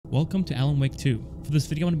Welcome to Alan Wake 2. For this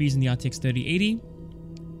video I'm going to be using the RTX 3080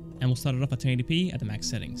 and we'll start it off at 1080p at the max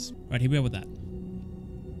settings. Right, here we are with that.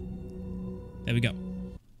 There we go.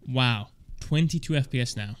 Wow, 22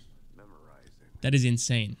 FPS now. That is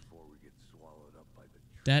insane.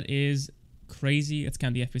 That is crazy. Let's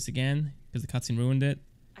count the FPS again because the cutscene ruined it.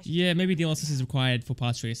 Yeah, maybe DLSS is required for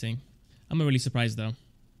path tracing. I'm not really surprised though.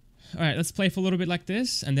 Alright, let's play for a little bit like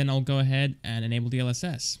this and then I'll go ahead and enable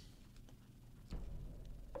DLSS.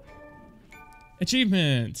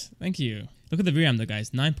 Achievement! Thank you. Look at the VRAM though guys,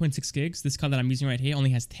 9.6 gigs. This card that I'm using right here only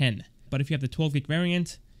has 10. But if you have the 12 gig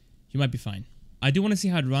variant, you might be fine. I do want to see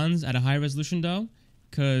how it runs at a higher resolution though,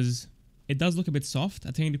 because it does look a bit soft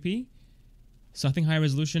at 1080p. So I think higher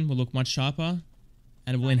resolution will look much sharper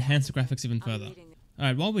and it will enhance the graphics even further.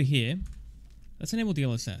 Alright, while we're here, let's enable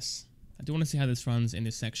DLSS. I do want to see how this runs in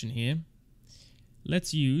this section here.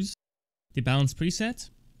 Let's use the Balanced preset.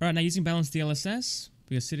 Alright, now using Balanced DLSS,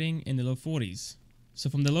 we are sitting in the low 40s. So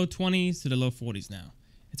from the low 20s to the low 40s now.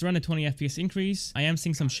 It's around a 20 FPS increase. I am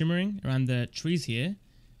seeing some shimmering around the trees here.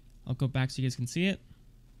 I'll go back so you guys can see it.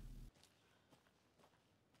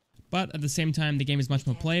 But at the same time, the game is much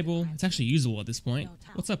more playable. It's actually usable at this point.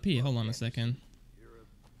 What's up here? Hold on a second.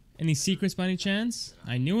 Any secrets by any chance?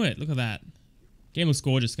 I knew it. Look at that. Game looks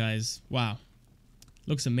gorgeous, guys. Wow.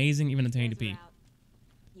 Looks amazing even at 1080p.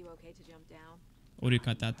 Audio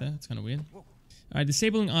cut that there. It's kind of weird. Alright,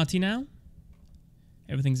 disabling RT now.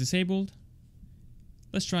 Everything's disabled.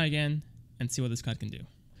 Let's try again and see what this card can do.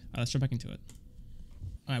 Alright, let's jump back into it.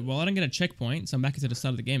 Alright, well I don't get a checkpoint, so I'm back into the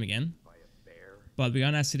start of the game again. But we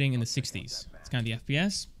are now sitting in the 60s. It's kind of the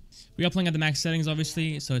FPS. We are playing at the max settings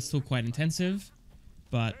obviously, so it's still quite intensive.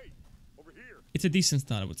 But it's a decent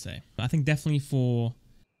start, I would say. I think definitely for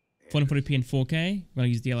 440p and 4K, we're going to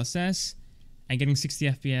use DLSS. And getting 60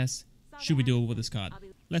 FPS should be doable with this card.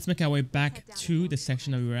 Let's make our way back to the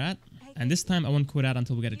section that we were at. And this time I won't quit out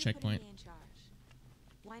until we get a checkpoint.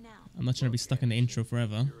 I'm not trying to be stuck in the intro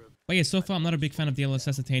forever. But yeah, so far I'm not a big fan of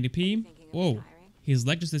DLSS at 1080p. Whoa, his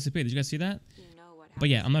leg just disappeared. Did you guys see that? But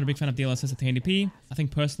yeah, I'm not a big fan of DLSS at 1080p. I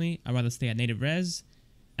think personally, I'd rather stay at native res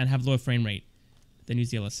and have lower frame rate than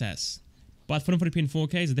use DLSS. But 440p and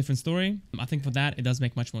 4K is a different story. I think for that, it does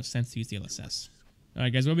make much more sense to use DLSS.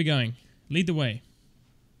 Alright guys, where are we going? Lead the way.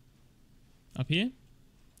 Up here?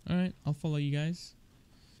 Alright, I'll follow you guys.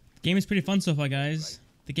 The game is pretty fun so far, guys.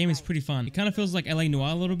 The game is pretty fun. It kind of feels like LA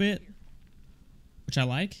Noire a little bit, which I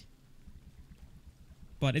like,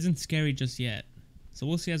 but isn't scary just yet. So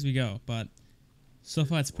we'll see as we go, but so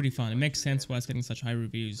far it's pretty fun. It makes sense why it's getting such high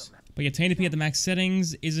reviews. But yeah, 1080p at the max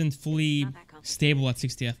settings isn't fully stable at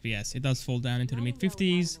 60 FPS. It does fall down into the mid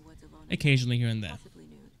 50s, occasionally here and there.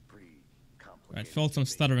 Right, felt some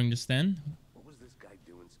stuttering just then.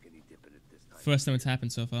 First time it's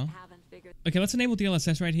happened so far. Okay, let's enable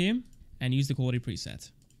DLSS right here and use the quality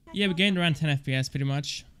preset. Yeah, we gained around 10 FPS pretty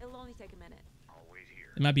much.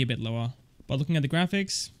 It might be a bit lower, but looking at the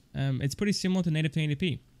graphics, it's pretty similar to native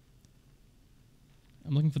 1080p.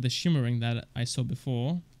 I'm looking for the shimmering that I saw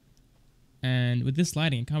before, and with this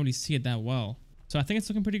lighting, I can't really see it that well. So I think it's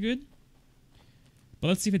looking pretty good, but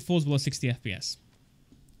let's see if it falls below 60 FPS.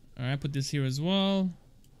 Alright, put this here as well.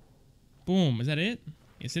 Boom, is that it?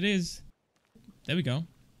 Yes, it is. There we go.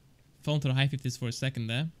 Fell into the high 50s for a second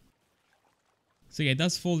there. So yeah, it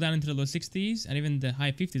does fall down into the low 60s and even the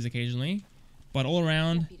high 50s occasionally. But all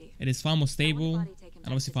around, it is far more stable and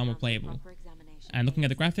obviously far more playable. And looking at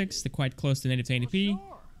the graphics, they're quite close to native 1080p.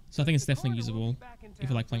 So I think it's definitely usable if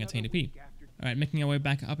you like playing at 1080p. Alright, making our way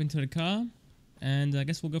back up into the car. And I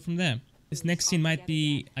guess we'll go from there. This next scene might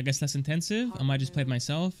be, I guess, less intensive. I might just play it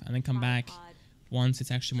myself and then come back once it's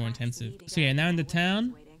actually more intensive. So yeah, now in the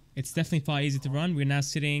town, it's definitely far easier to run. We're now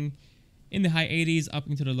sitting in the high 80s up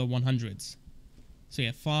into the low 100s. So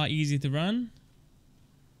yeah, far easier to run.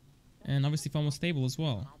 And obviously far more stable as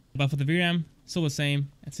well. But for the VRAM, still the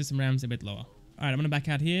same. And system RAM's a bit lower. Alright, I'm going to back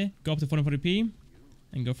out here, go up to 440p,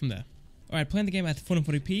 and go from there. Alright, playing the game at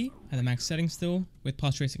 440p, at the max settings still, with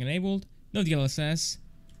path tracing enabled, no DLSS,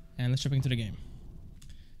 and let's jump into the game.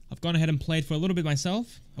 I've gone ahead and played for a little bit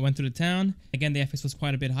myself. I went through the town. Again, the FPS was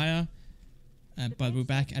quite a bit higher. But we're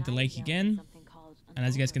back at the lake again, and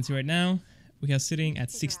as you guys can see right now, we are sitting at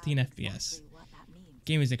 16 FPS.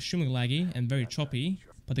 Game is extremely laggy and very choppy,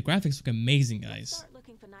 but the graphics look amazing, guys.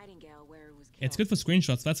 It's good for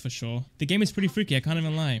screenshots, that's for sure. The game is pretty freaky, I can't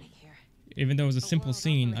even lie. Even though it was a simple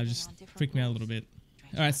scene, I just freaked me out a little bit.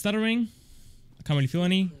 Alright, stuttering. I can't really feel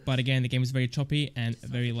any, but again, the game is very choppy and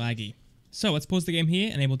very laggy. So let's pause the game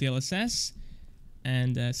here, enable DLSS,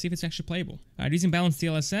 and see if it's actually playable. Alright, using balanced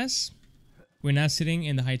DLSS. We're now sitting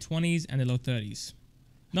in the high 20s and the low 30s.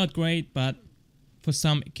 Not great, but for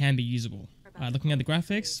some it can be usable. Looking at the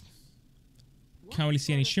graphics, can't really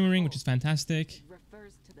see any shimmering, which is fantastic.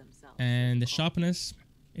 And the sharpness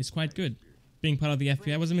is quite good. Being part of the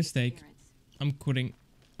FBI was a mistake. I'm quitting.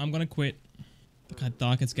 I'm gonna quit. Look how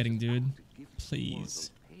dark it's getting, dude.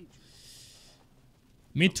 Please.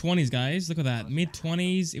 Mid-20s, guys. Look at that.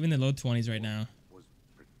 Mid-20s, even the low 20s right now.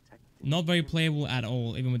 Not very playable at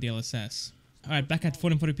all, even with DLSS. Alright, back at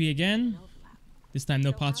 1440p again. This time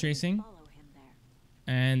no path tracing.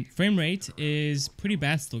 And frame rate is pretty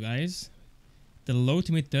bad still, guys. The low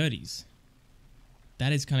to mid-30s.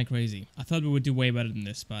 That is kind of crazy. I thought we would do way better than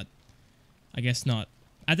this, but I guess not.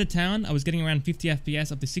 At the town, I was getting around 50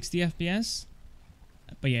 FPS up to 60 FPS.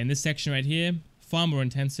 But yeah, in this section right here, far more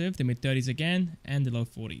intensive, the mid-30s again, and the low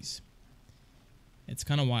 40s. It's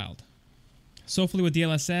kind of wild. So hopefully with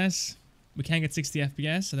DLSS, we can get 60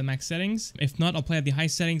 FPS at the max settings. If not, I'll play at the high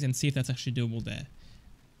settings and see if that's actually doable there.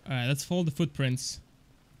 Alright, let's follow the footprints.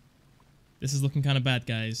 This is looking kind of bad,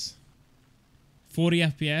 guys. 40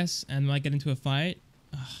 FPS, and might get into a fight.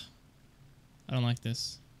 Ugh, I don't like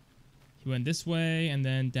this. He went this way, and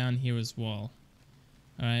then down here as well.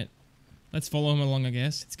 Alright, let's follow him along, I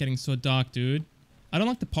guess. It's getting so dark, dude. I don't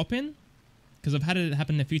like the pop-in, because I've had it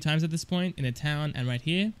happen a few times at this point, in the town and right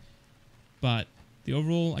here. But the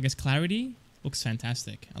overall, I guess, clarity looks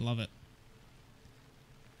fantastic. I love it.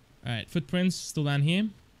 Alright, footprints still down here.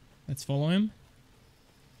 Let's follow him.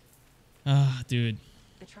 Ah, dude.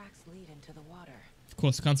 The tracks lead into the water. Of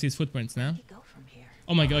course, I can't see his footprints now. Go from here.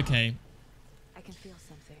 Oh my god, okay. I can feel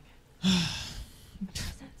something. A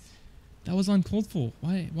presence. That was uncalled for.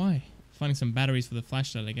 Why? Finding some batteries for the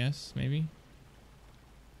flashlight, I guess, maybe.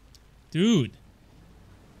 Dude.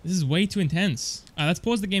 This is way too intense. Alright, let's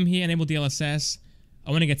pause the game here, enable DLSS.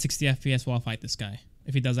 I want to get 60 FPS while I fight this guy,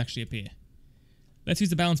 if he does actually appear. Let's use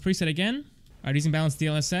the balance preset again. Alright, using balanced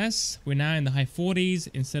DLSS, we're now in the high 40s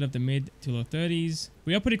instead of the mid to low 30s.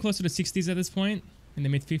 We are pretty close to the 60s at this point, in the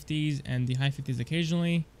mid 50s and the high 50s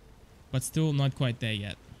occasionally, but still not quite there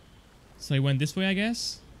yet. So he went this way, I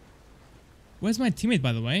guess. Where's my teammate,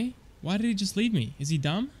 by the way? Why did he just leave me? Is he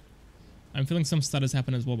dumb? I'm feeling some stutters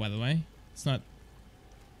happen as well, by the way. It's not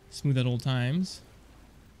smooth at all times.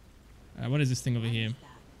 What is this thing over here?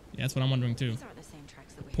 Yeah, that's what I'm wondering too.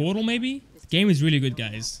 Portal, maybe? The game is really good,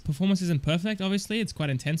 guys. Performance isn't perfect, obviously. It's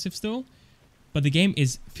quite intensive still. But the game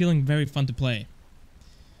is feeling very fun to play.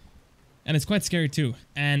 And it's quite scary too.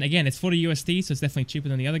 And again, it's 40 USD, so it's definitely cheaper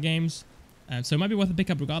than the other games. So it might be worth a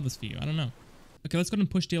pickup regardless for you. I don't know. Okay, let's go ahead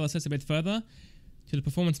and push DLSS a bit further to the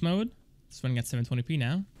performance mode. It's running at 720p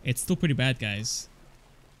now. It's still pretty bad, guys.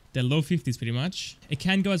 The low 50s pretty much. It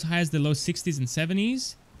can go as high as the low 60s and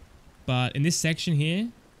 70s. But in this section here,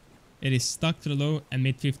 it is stuck to the low and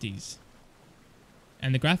mid 50s.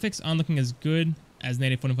 And the graphics aren't looking as good as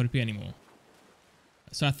native 1440p anymore.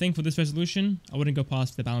 So I think for this resolution, I wouldn't go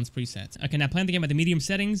past the balance preset. Okay, now playing the game at the medium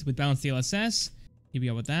settings with balanced DLSS. Here we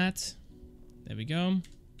go with that. There we go.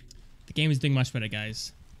 The game is doing much better,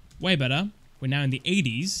 guys. Way better. We're now in the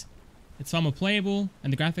 80s. It's far more playable,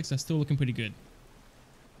 and the graphics are still looking pretty good.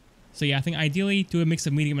 So yeah, I think ideally do a mix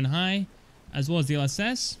of medium and high, as well as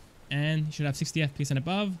DLSS, and you should have 60 FPS and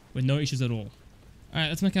above with no issues at all. Alright,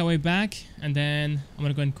 let's make our way back, and then I'm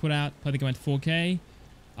going to go and quit out, play the game at 4K.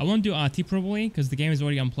 I won't do RT probably, because the game is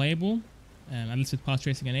already unplayable, at least with path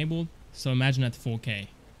tracing enabled, so imagine at 4K.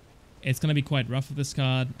 It's going to be quite rough with this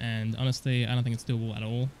card, and honestly, I don't think it's doable at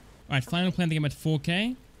all. Alright, finally playing the game at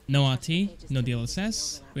 4K, no RT, no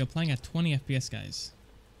DLSS, we are playing at 20 FPS, guys.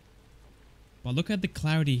 But look at the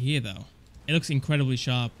clarity here though. It looks incredibly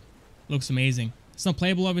sharp, looks amazing. It's not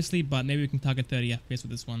playable obviously, but maybe we can target 30 FPS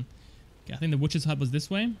with this one. Okay, I think the Witch's Hut was this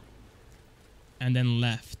way. And then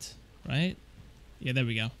left, right? Yeah, there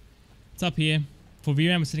we go. It's up here. For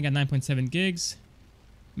VRAM, we're sitting at 9.7 gigs.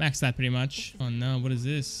 Max that pretty much. Oh no, what is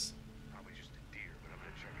this?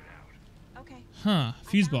 Okay. Huh,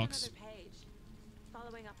 fuse box.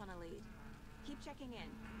 Following up on a lead. Keep checking in.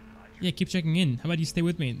 Yeah, keep checking in. How about you stay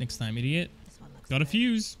with me next time, idiot? Got a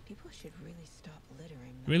fuse. People should really stop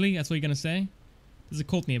littering. Really? That's what you're gonna say? There's a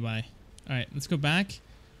cult nearby. Alright, let's go back.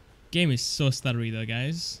 Game is so stuttery though,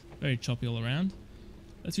 guys. Very choppy all around.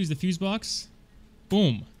 Let's use the fuse box.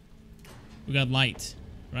 Boom. We got light.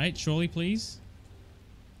 Right? Surely, please.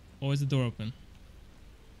 Or is the door open?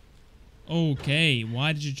 Okay,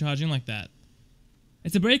 why did you charge in like that?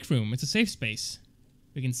 It's a break room. It's a safe space.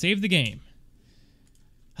 We can save the game.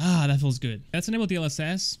 Ah, that feels good. Let's enable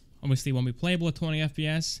DLSS. Obviously, it won't be playable at 20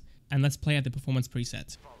 FPS. And let's play at the performance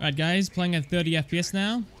preset. Alright guys, playing at 30 FPS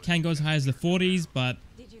now. Can go as high as the 40s, but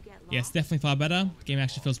yeah, it's definitely far better. The game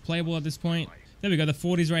actually feels playable at this point. There we go, the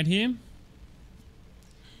 40s right here.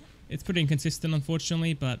 It's pretty inconsistent,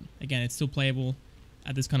 unfortunately, but again, it's still playable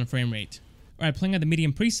at this kind of frame rate. Alright, playing at the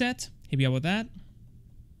medium preset. Here we are with that.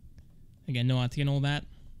 Again, no RT and all that.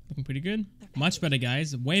 Looking pretty good. Much better,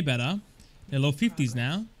 guys. Way better. They're low 50s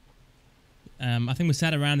now. I think we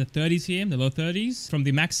sat around the 30s here, the low 30s. From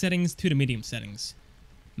the max settings to the medium settings.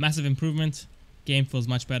 Massive improvement. Game feels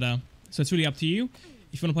much better. So it's really up to you.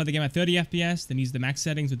 If you want to play the game at 30 FPS, then use the max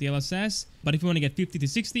settings with DLSS. But if you want to get 50 to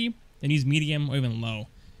 60, then use medium or even low.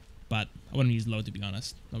 But I wouldn't use low, to be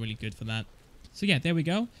honest. Not really good for that. So yeah, there we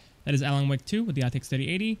go. That is Alan Wake 2 with the RTX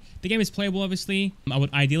 3080. The game is playable, obviously. I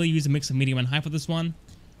would ideally use a mix of medium and high for this one,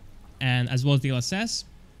 and as well as DLSS.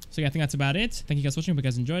 So yeah, I think that's about it. Thank you guys for watching. Hope you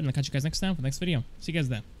guys enjoyed, and I'll catch you guys next time for the next video. See you guys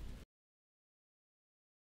there.